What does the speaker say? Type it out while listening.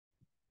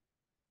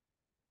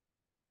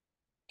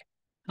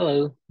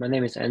Hello, my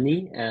name is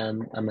Andy,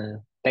 and I'm a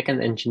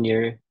backend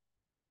engineer,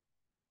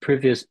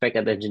 previous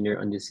backend engineer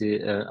on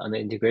on the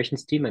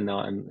integrations team, and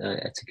now I'm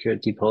at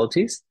security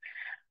policies.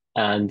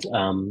 And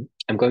I'm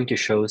going to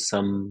show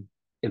some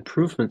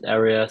improvement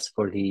areas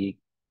for the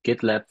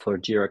GitLab for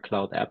Jira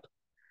Cloud app,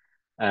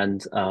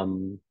 and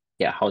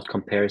yeah, how it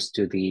compares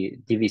to the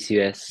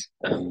DVCS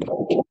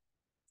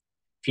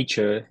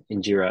feature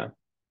in Jira.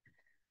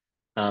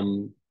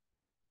 Um,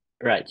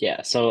 right,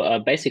 yeah. So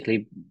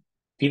basically,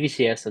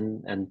 DVCS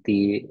and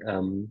the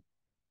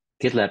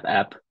GitLab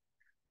app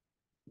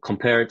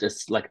compared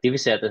is like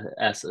DVC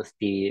as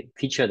the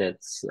feature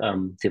that's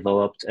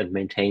developed and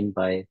maintained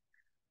by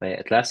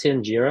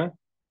Atlassian Jira,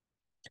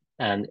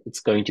 and it's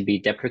going to be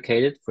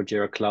deprecated for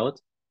Jira Cloud.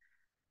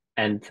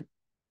 And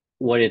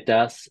what it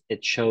does,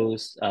 it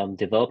shows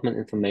development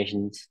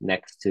information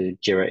next to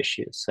Jira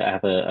issues. So I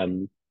have a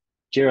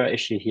Jira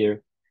issue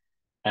here,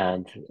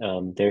 and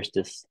there's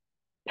this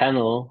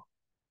panel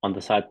on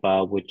the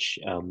sidebar which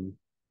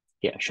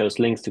yeah shows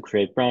links to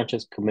create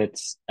branches,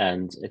 commits,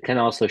 and it can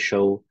also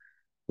show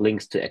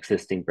links to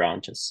existing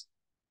branches.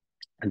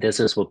 And this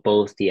is what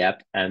both the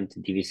app and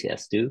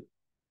DVCS do.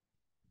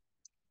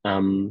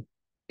 Um,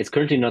 it's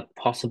currently not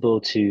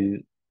possible to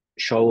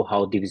show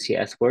how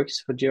DVCS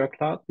works for Jira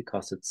Cloud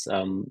because it's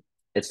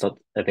not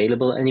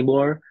available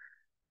anymore.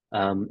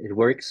 It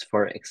works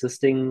for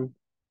existing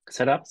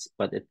setups,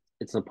 but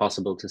it's not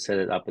possible to set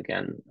it up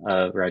again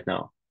right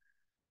now.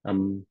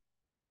 Um,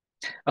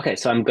 okay,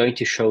 so I'm going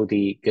to show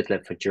the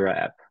GitLab for Jira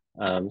app.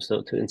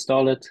 So to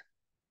install it,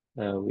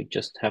 we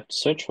just have to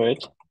search for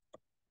it.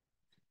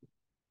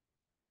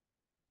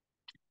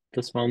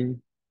 This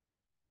one.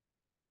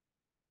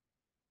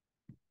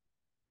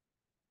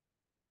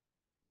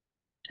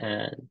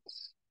 And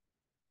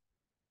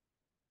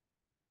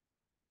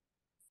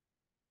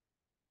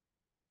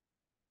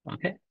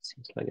okay,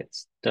 seems like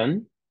it's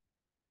done.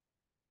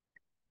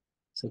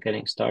 So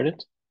getting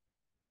started.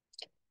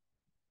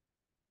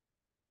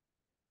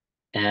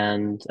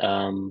 And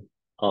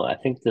oh, I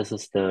think this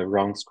is the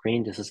wrong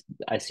screen.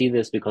 I see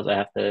this because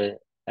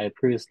I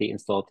previously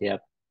installed the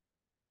app.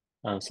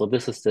 So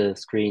this is the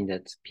screen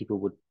that people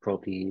would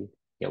probably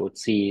yeah would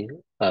see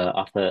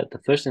after the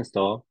first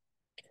install.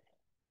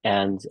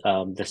 And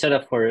the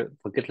setup for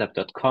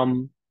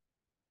GitLab.com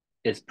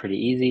is pretty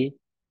easy.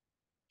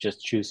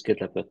 Just choose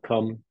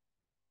GitLab.com,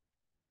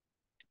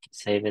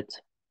 save it,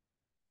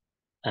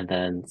 and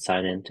then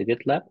sign into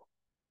GitLab.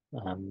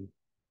 Um,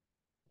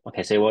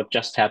 okay, so what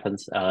just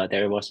happens?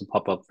 There was a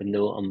pop-up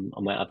window on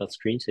my other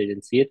screen, so you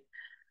didn't see it.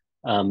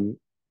 Um,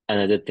 and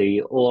I did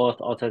the auth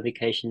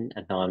authentication,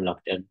 and now I'm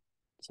logged in.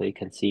 So you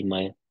can see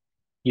my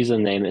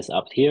username is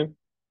up here.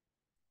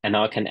 And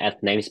now I can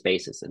add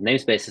namespaces. And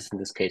namespaces in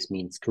this case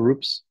means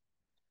groups.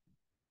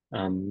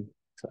 So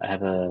I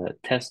have a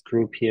test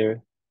group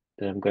here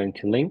that I'm going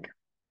to link.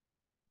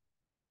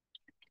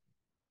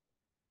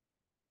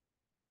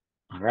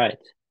 All right.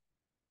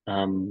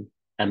 And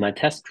my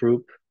test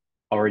group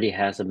already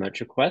has a merge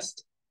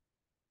request.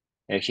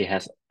 It actually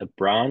has a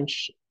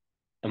branch,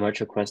 a merge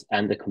request,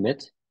 and a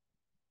commit.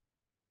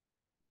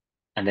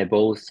 And they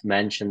both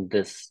mention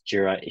this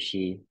Jira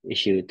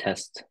issue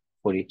test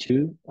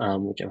 42,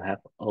 which I have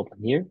open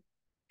here.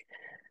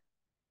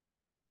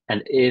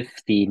 And if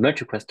the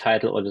merge request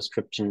title or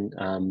description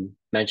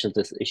mentions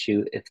this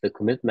issue, if the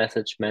commit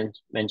message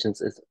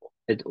mentions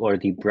it or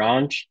the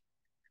branch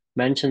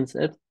mentions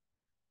it,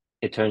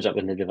 it turns up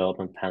in the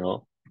development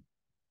panel.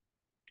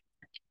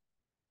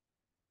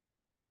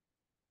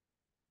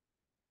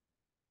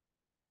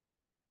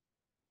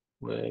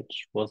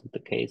 Which wasn't the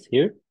case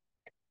here.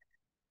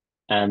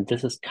 And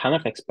this is kind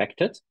of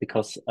expected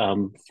because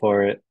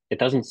for it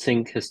doesn't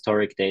sync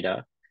historic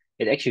data.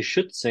 It actually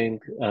should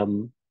sync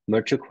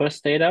merge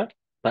request data,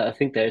 but I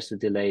think there's a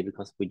delay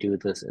because we do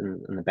this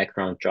in the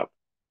background job.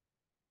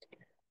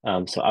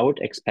 So I would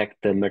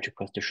expect the merge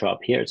request to show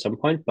up here at some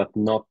point, but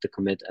not the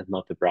commit and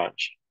not the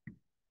branch.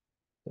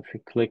 If we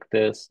click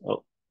this,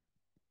 oh,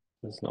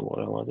 that's not what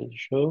I wanted to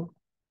show.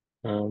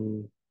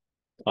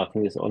 I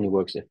think this only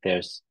works if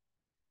there's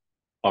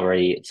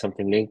already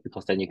something linked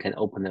because then you can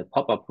open a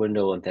pop-up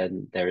window and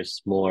then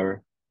there's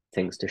more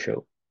things to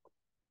show.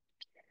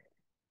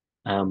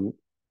 Um,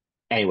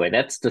 anyway,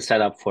 that's the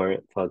setup for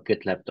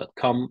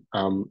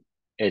GitLab.com.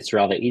 It's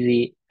rather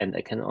easy, and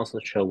I can also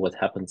show what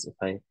happens if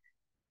I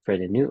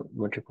create a new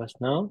merge request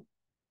now.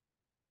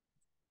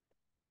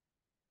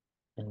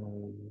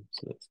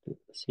 So let's do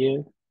this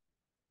here.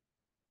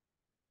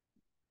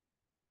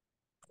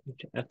 Need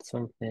to add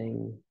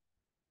something.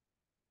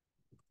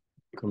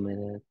 Commit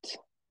it.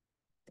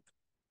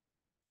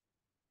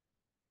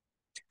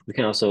 We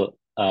can also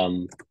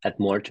add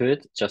more to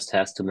it. Just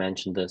has to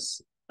mention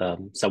this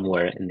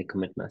somewhere in the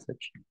commit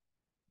message.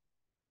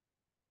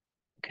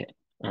 Okay.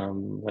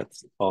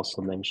 Let's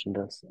also mention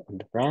this on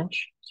the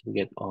branch so we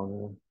get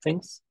all the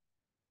things.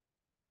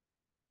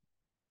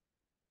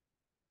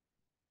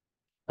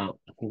 Oh,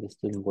 I think this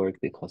didn't work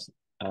because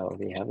I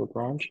already have a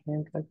branch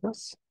named like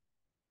this.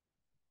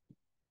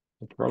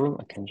 No problem.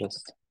 I can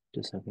just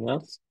do something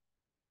else.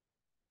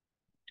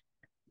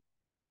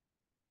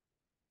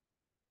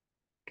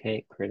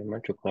 Okay, create a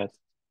merge request.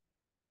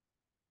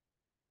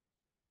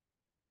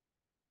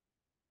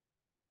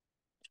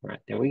 All right,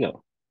 there we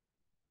go.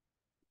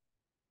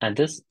 And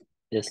this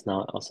is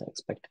now also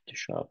expected to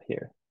show up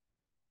here.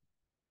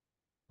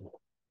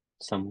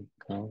 Some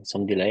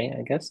delay,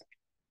 I guess.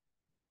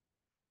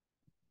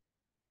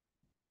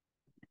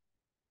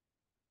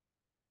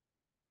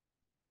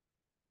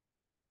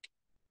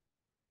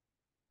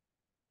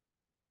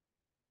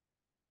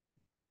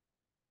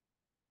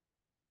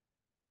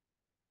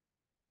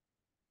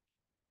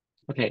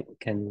 Okay, we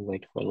can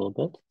wait for a little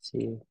bit.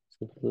 See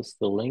if this is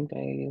still linked.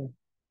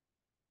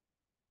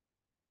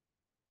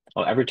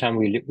 Oh, every time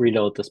we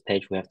reload this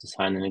page, we have to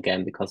sign in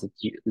again because it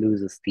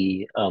loses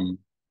the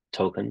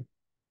token.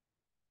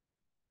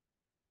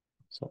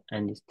 So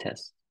Andy's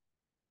test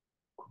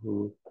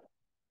group.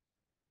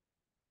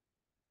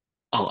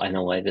 Oh, I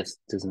know why this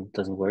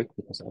doesn't work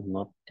because I'm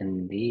not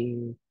in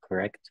the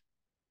correct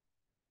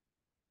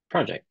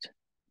project.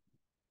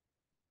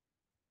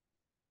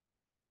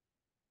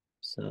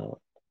 So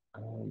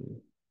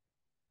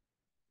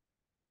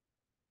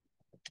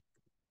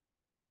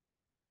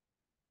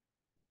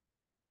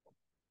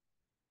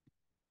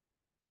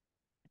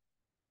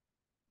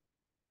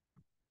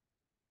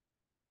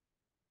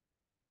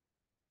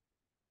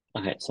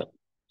okay, so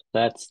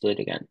let's do it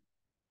again.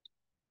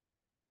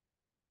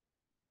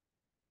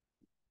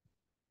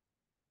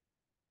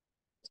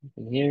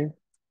 Something here.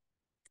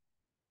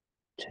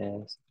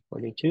 Test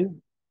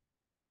 42.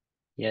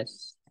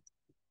 Yes.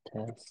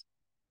 Test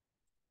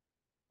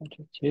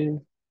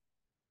 42.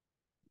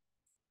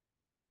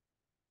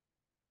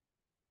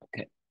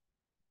 Okay.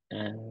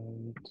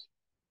 And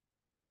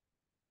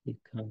here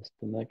comes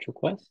the merge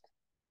request.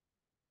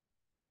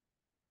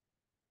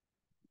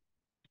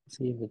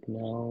 See if it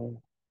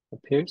now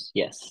appears.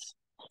 Yes.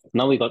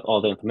 Now we got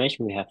all the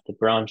information. We have the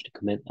branch, the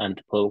commit, and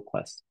the pull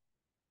request.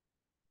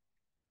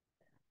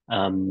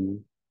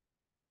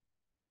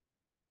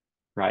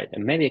 Right,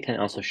 and maybe I can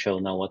also show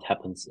now what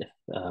happens if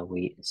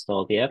we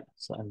install the app.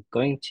 So I'm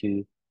going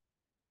to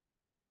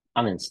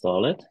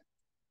uninstall it.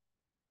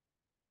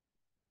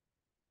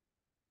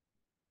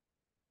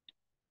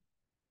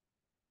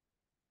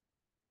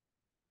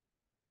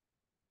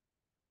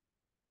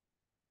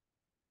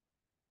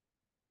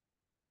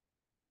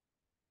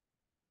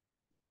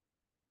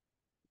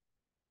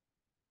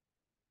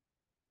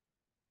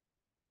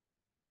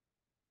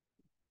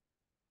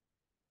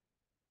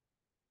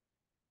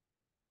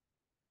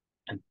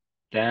 And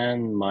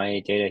then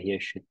my data here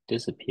should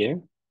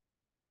disappear,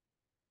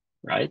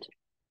 right?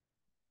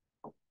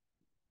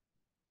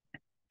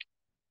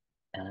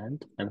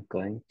 And I'm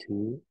going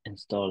to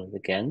install it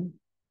again.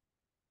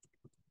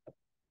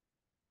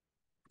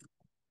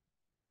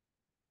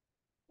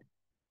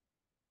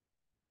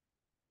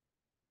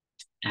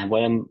 And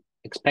what I'm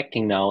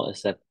expecting now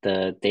is that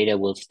the data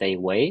will stay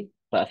away,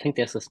 but I think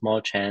there's a small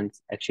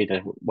chance actually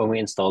that when we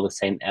install the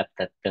same app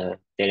that the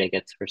data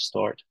gets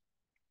restored.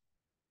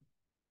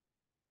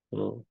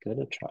 We'll give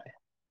it a try.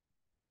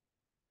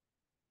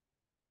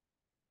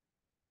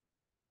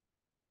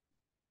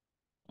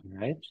 All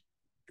right.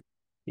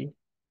 See?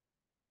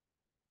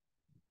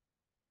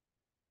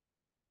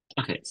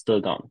 Okay, it's still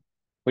gone,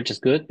 which is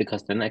good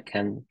because then I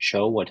can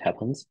show what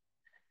happens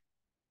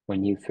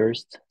when you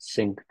first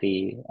sync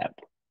the app.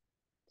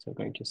 So I'm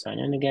going to sign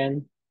in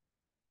again,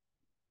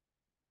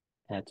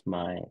 add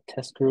my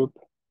test group,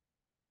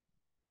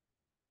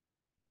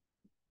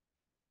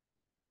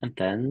 and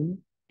then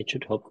it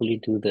should hopefully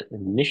do the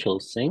initial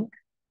sync.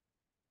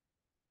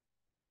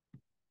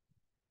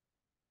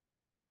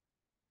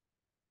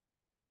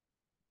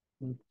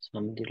 With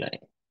some delay.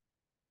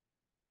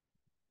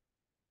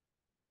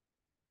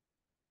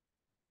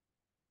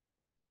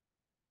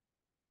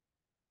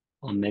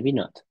 Or maybe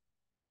not.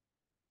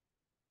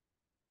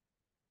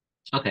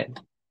 Okay.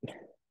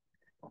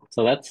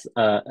 So that's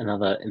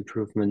another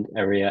improvement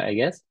area, I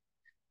guess.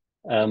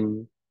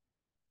 Um,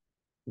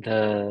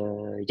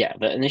 the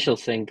initial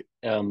sync,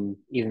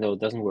 even though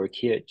it doesn't work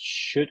here, it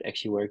should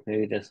actually work.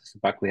 Maybe this is a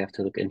bug we have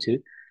to look into.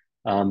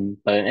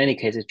 But in any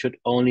case, it should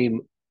only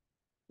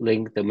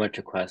link the merge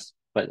request,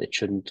 but it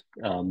shouldn't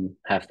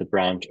have the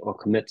branch or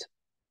commit.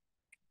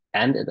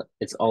 And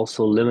it's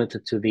also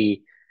limited to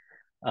the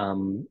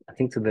I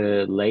think to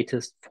the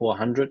latest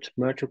 400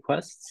 merge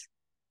requests,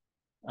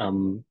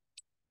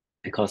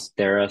 because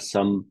there are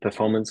some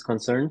performance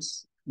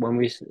concerns when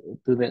we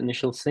do the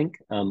initial sync.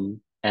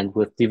 And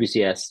with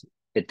DVCS,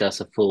 it does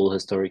a full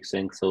historic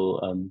sync, so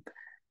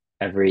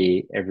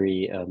every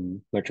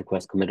merge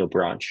request commit or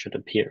branch should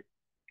appear.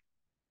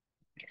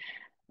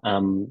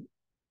 And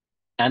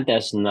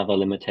there's another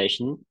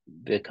limitation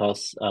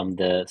because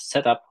the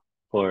setup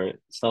for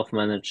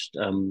self-managed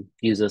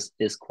users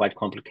is quite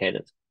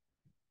complicated.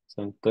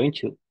 So I'm going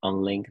to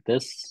unlink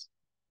this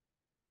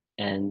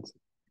and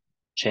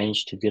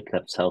change to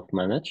GitLab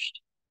self-managed.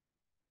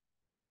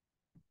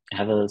 I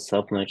have a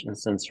self-managed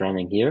instance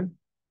running here,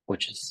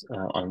 which is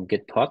on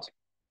Git pod.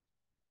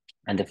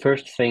 And the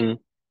first thing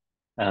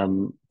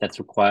that's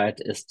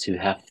required is to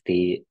have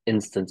the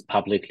instance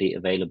publicly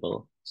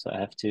available. So I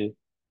have to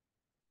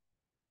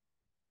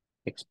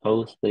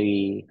expose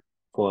the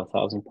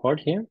 4000 port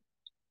here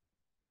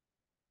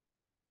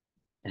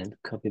and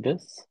copy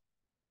this.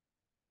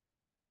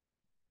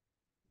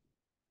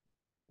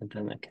 And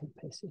then I can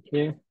paste it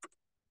here.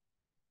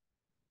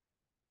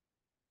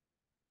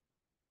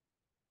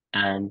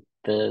 And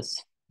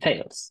this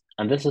fails.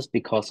 And this is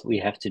because we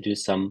have to do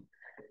some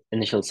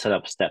initial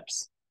setup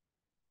steps.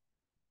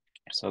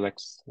 So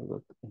let's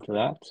look into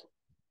that.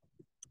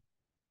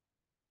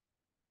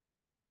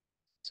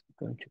 So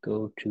I'm going to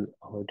go to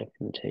our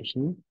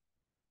documentation.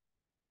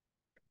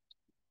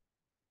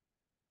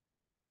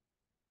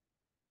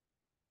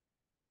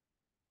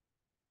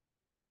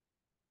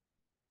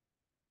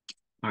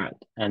 All right,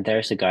 and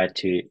there's a guide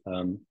to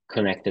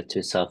connect it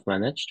to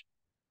self-managed.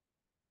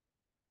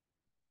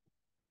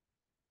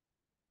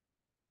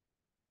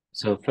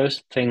 So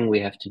first thing we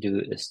have to do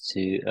is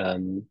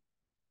to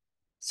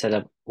set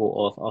up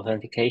OAuth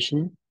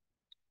authentication.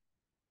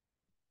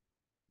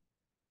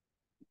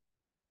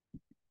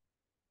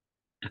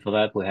 And for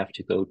that, we have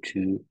to go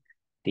to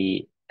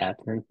the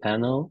admin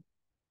panel,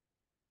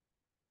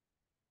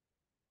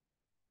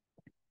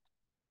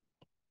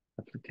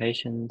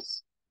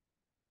 applications,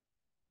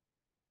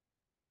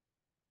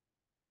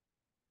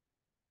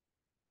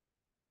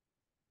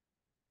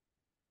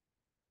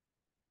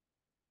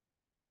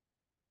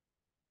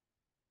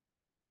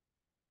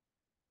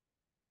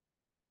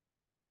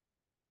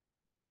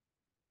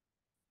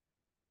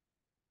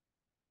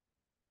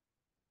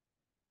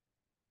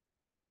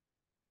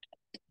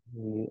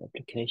 new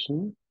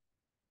application.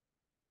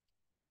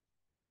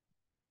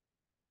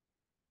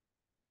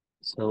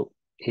 So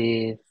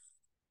if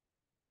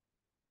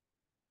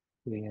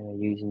we are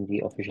using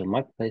the official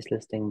marketplace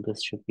listing,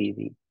 this should be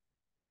the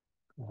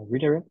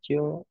redirect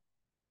URL.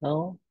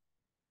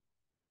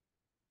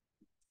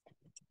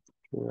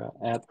 Jira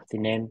app, the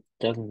name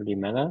doesn't really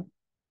matter.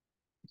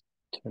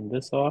 Turn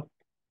this off.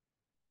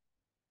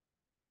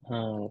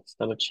 Let's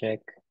double check.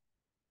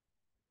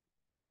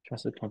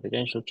 Trusted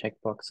confidential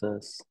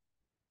checkboxes.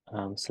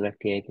 Select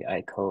the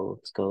API code,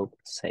 scope,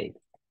 save.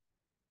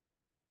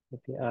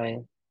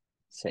 API,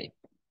 save.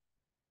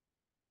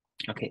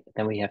 Okay,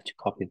 then we have to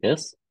copy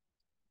this.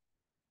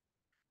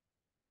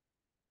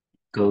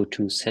 Go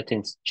to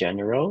settings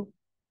general.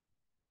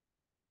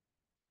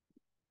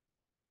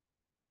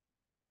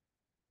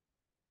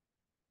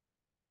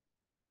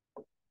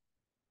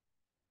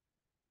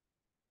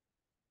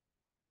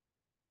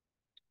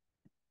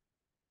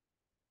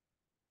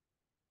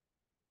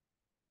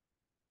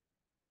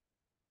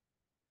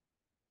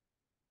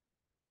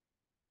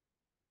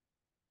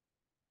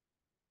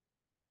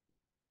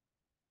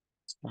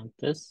 Start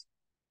this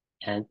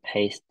and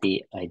paste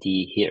the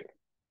ID here.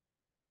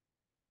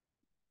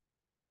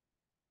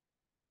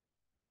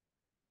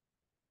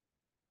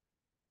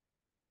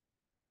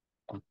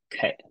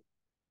 Okay.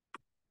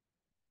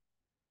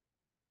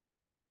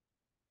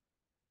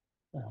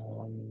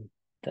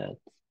 That's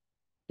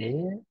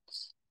it.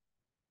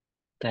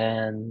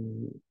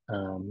 Then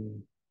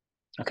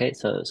okay,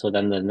 so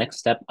then the next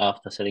step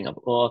after setting up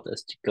auth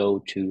is to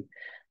go to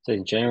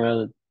setting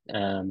general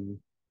to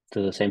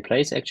the same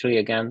place actually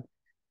again,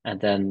 and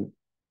then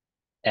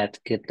add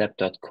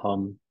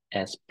gitlab.com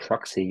as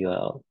proxy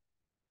URL.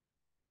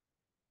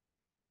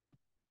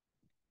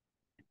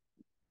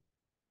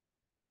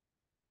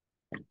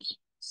 And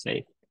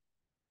save.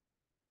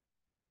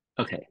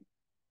 Okay.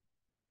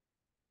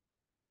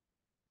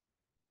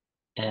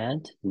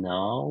 And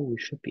now we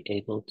should be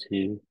able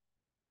to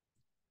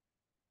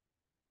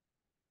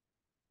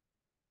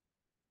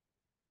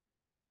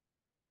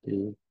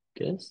do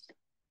this.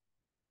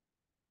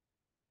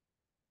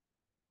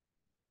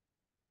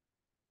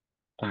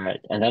 All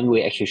right, and then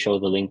we actually show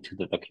the link to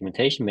the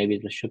documentation. Maybe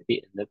this should be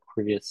in the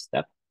previous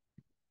step.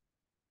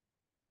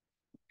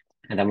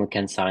 And then we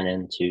can sign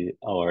into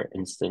our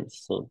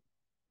instance. So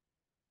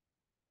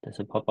there's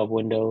a pop-up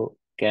window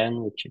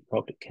again, which you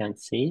probably can't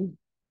see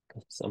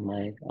because it's on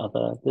my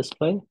other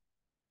display.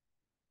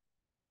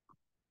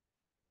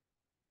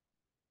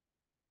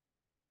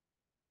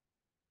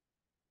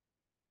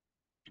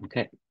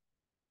 Okay.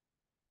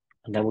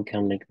 And then we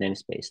can link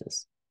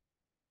namespaces.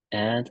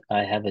 And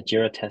I have a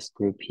Jira test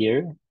group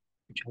here,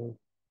 which I'm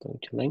going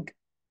to link.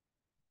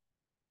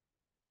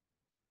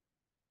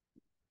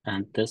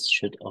 And this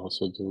should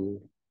also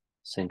do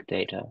sync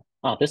data.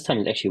 Oh, this time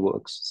it actually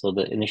works. So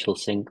the initial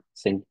sync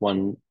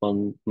one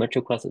merge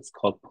request, it's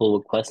called pull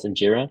request in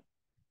Jira.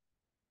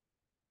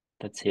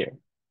 That's here.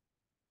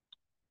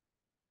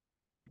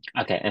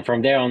 Okay, and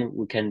from there on,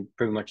 we can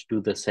pretty much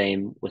do the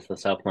same with the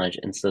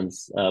self-managed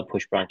instance,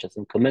 push branches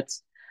and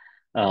commits.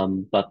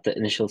 But the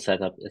initial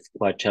setup is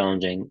quite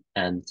challenging,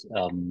 and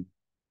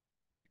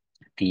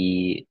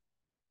the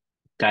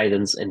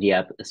guidance in the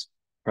app is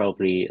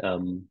probably a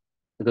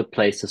good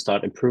place to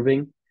start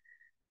improving.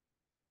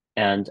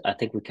 And I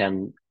think we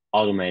can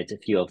automate a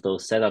few of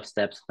those setup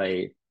steps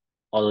by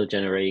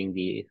auto-generating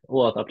the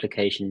OAuth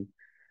application.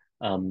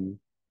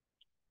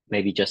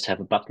 Maybe just have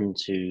a button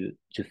to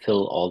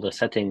fill all the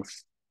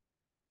settings,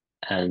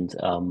 and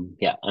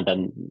yeah, and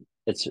then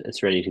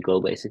it's ready to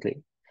go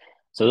basically.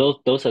 So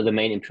those are the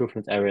main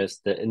improvement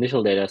areas: the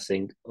initial data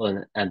sync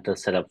and the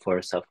setup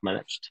for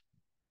self-managed.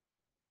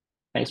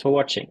 Thanks for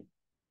watching.